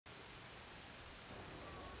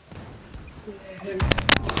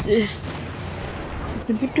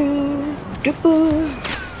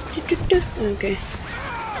Okay.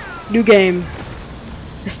 New game.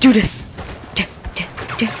 Let's do this.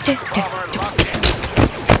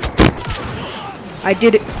 I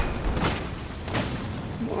did it.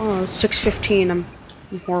 Oh, 6:15. I'm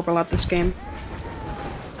horrible at this game.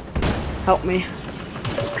 Help me.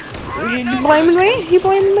 You blaming me? You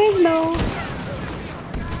blaming me? No.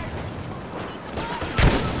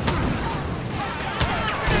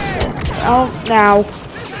 Oh, now.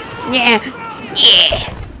 Yeah.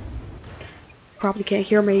 Yeah. Probably can't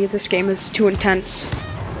hear me. This game is too intense.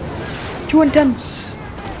 Too intense.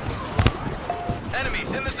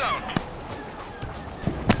 Enemies in the zone.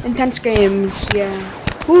 Intense games, yeah.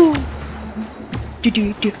 Woo.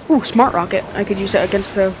 Ooh, smart rocket. I could use that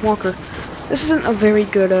against the walker. This isn't a very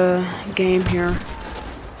good game here.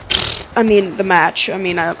 I mean, the match. I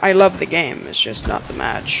mean, I love the game. It's just not the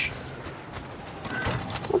match.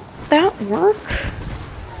 Will that work?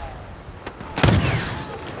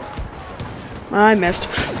 I missed.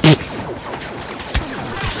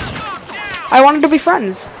 I wanted to be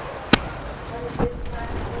friends.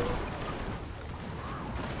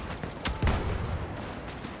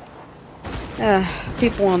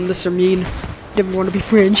 People on this are mean. Never want to be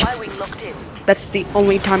friends. That's the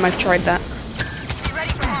only time I've tried that.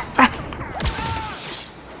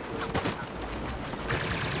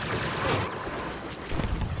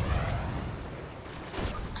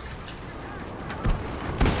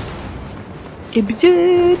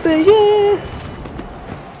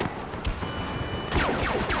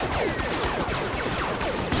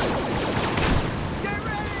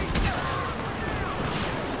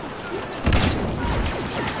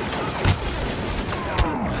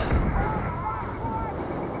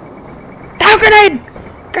 Grenade!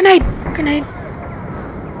 Grenade! Grenade!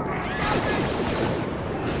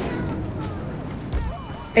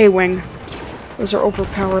 A-wing. Those are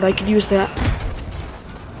overpowered. I could use that.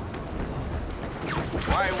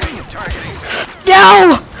 Why are we targeting, sir?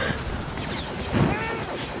 No!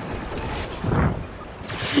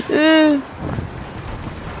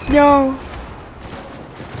 No.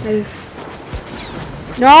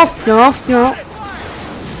 No, no, no.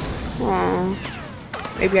 Aww.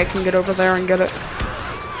 Maybe I can get over there and get it.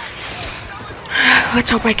 Let's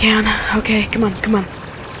hope I can. Okay, come on, come on.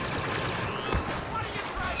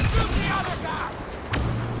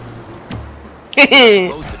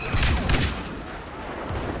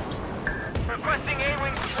 Requesting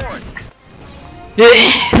A-wing support.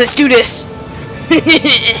 Let's do this.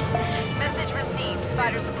 Message received.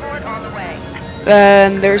 Fighter support on the way.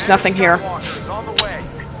 Then there's nothing here. Walkers on the way.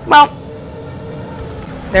 Well,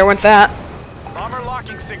 there went that. Bomber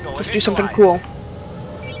locking signal. Let's do something initialized. cool.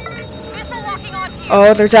 Missile locking on you.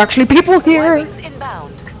 Oh, there's actually people here. Y-wings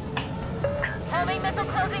inbound. Homing missile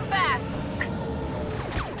closing fast.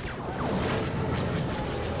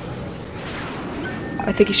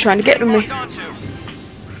 I think he's trying to get to me. Locked onto.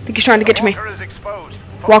 I think he's trying to get to me. Walker is exposed.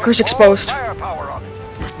 Walker's Focus all exposed. firepower on it.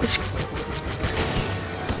 It's...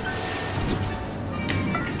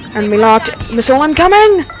 Enemy locked. Missile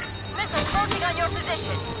incoming! Missile closing on your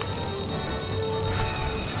position.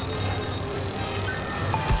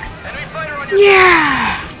 Enemy fighter on your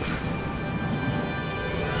Yeah!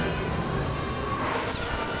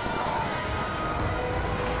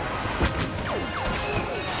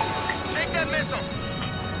 Shake that missile.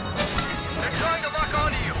 They're trying to lock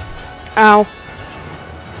onto you. Ow.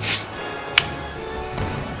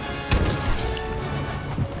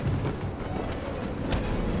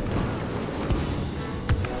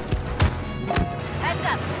 Heads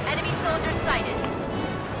up. Enemy soldiers sighted.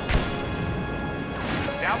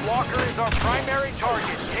 That walker is our primary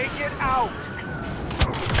target. Take it out.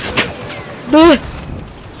 Ugh.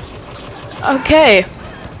 Okay.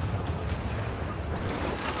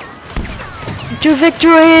 To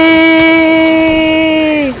victory!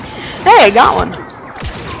 Hey, I got one.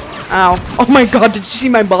 Ow. Oh my god, did you see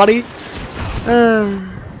my body? That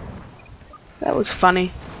was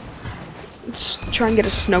funny. Let's try and get a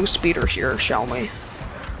snow speeder here, shall we?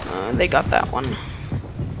 They got that one.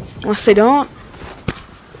 Unless they don't.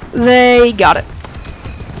 They got it.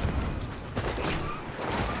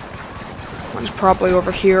 One's probably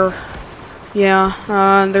over here. Yeah,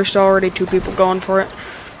 there's already two people going for it.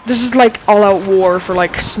 This is like all-out war for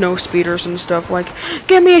like snow speeders and stuff. Like,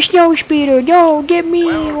 give me a snow speeder, no, give me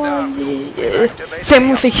one. Same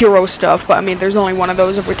with the hero stuff, but I mean, there's only one of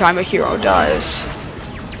those every time a hero dies.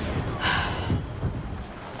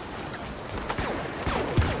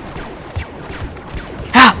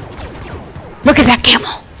 Ah! Look at that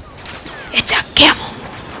camel. It's a camel.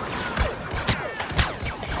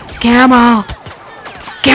 Camel!